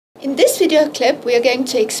In this video clip, we are going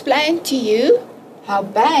to explain to you how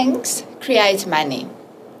banks create money.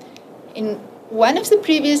 In one of the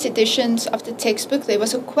previous editions of the textbook, there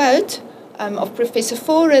was a quote of Professor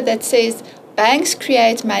Forer that says, "Banks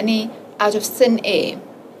create money out of thin air."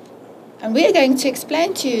 And we are going to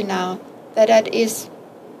explain to you now that that is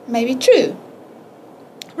maybe true.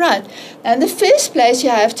 Right. Now, in the first place,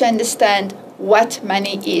 you have to understand what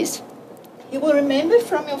money is. You will remember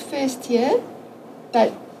from your first year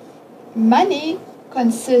that money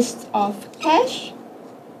consists of cash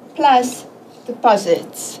plus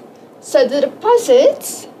deposits. So the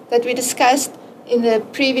deposits that we discussed in the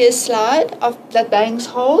previous slide that banks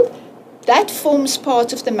hold, that forms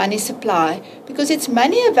part of the money supply because it's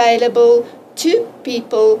money available to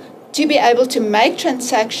people to be able to make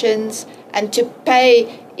transactions and to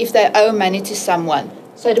pay if they owe money to someone.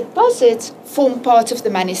 So deposits form part of the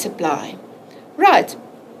money supply. Right.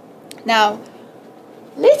 Now,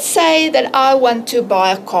 let's say that I want to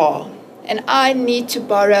buy a car and I need to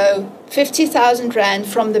borrow 50,000 Rand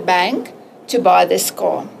from the bank to buy this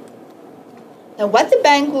car. Now, what the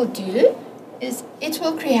bank will do is it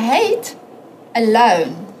will create a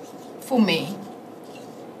loan for me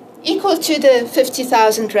equal to the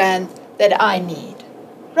 50,000 Rand that I need.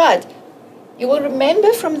 Right. You will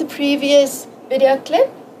remember from the previous video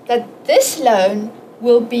clip that this loan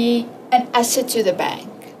will be an asset to the bank.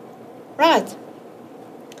 Right.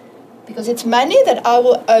 Because it's money that I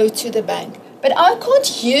will owe to the bank. But I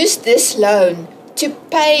can't use this loan to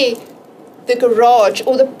pay the garage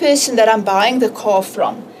or the person that I'm buying the car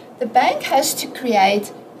from. The bank has to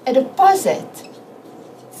create a deposit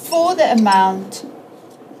for the amount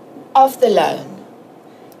of the loan.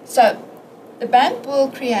 So the bank will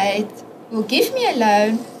give me a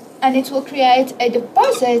loan and it will create a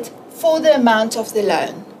deposit for the amount of the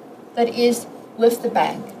loan that is with the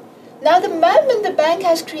bank. Now, the moment the bank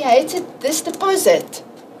has created this deposit,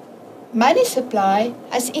 money supply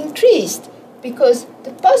has increased because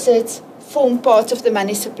deposits form part of the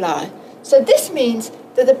money supply. So this means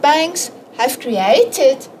that the banks have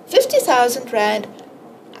created 50,000 Rand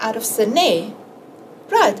out of thin air.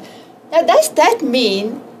 Right. Now, does that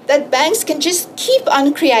mean that banks can just keep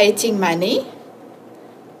on creating money?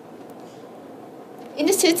 In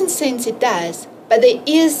a certain sense, it does, but there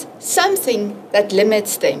is something that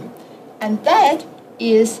limits them. And that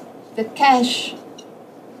is the cash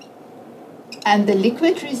and the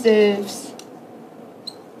liquid reserves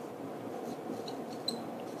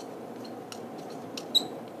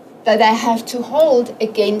that they have to hold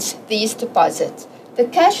against these deposits. The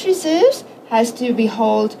cash reserves has to be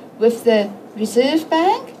held with the Reserve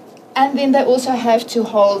Bank, and then they also have to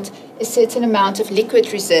hold a certain amount of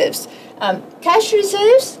liquid reserves. Cash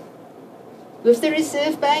reserves with the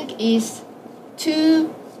Reserve Bank is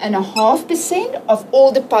 2.5% of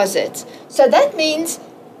all deposits. So that means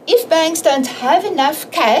if banks don't have enough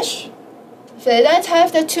cash, if they don't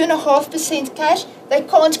have the 2.5% cash, they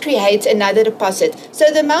can't create another deposit.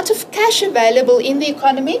 So the amount of cash available in the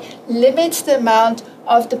economy limits the amount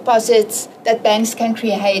of deposits that banks can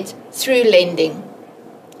create through lending.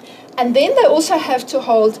 And then they also have to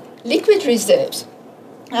hold liquid reserves.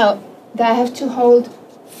 Now, they have to hold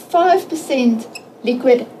 5%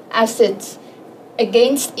 liquid assets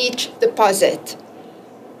against each deposit.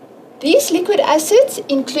 These liquid assets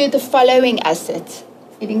include the following assets.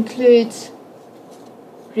 It includes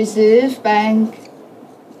Reserve Bank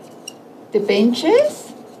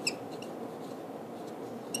debentures.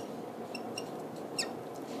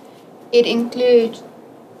 It includes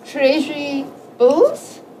Treasury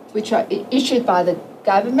bills, which are issued by the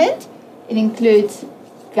government. It includes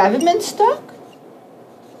government stock.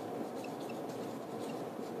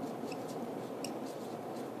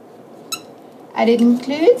 And it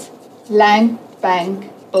includes land bank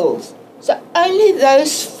bills. So only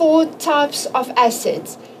those 4 types of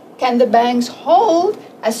assets can the banks hold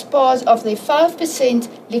as part of their 5%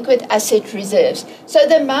 liquid asset reserves. So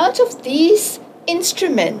the amount of these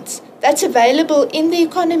instruments that's available in the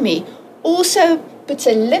economy also puts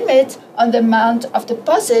a limit on the amount of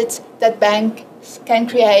deposits that banks can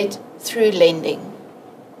create through lending.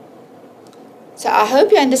 So I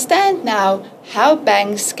hope you understand now how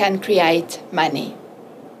banks can create money.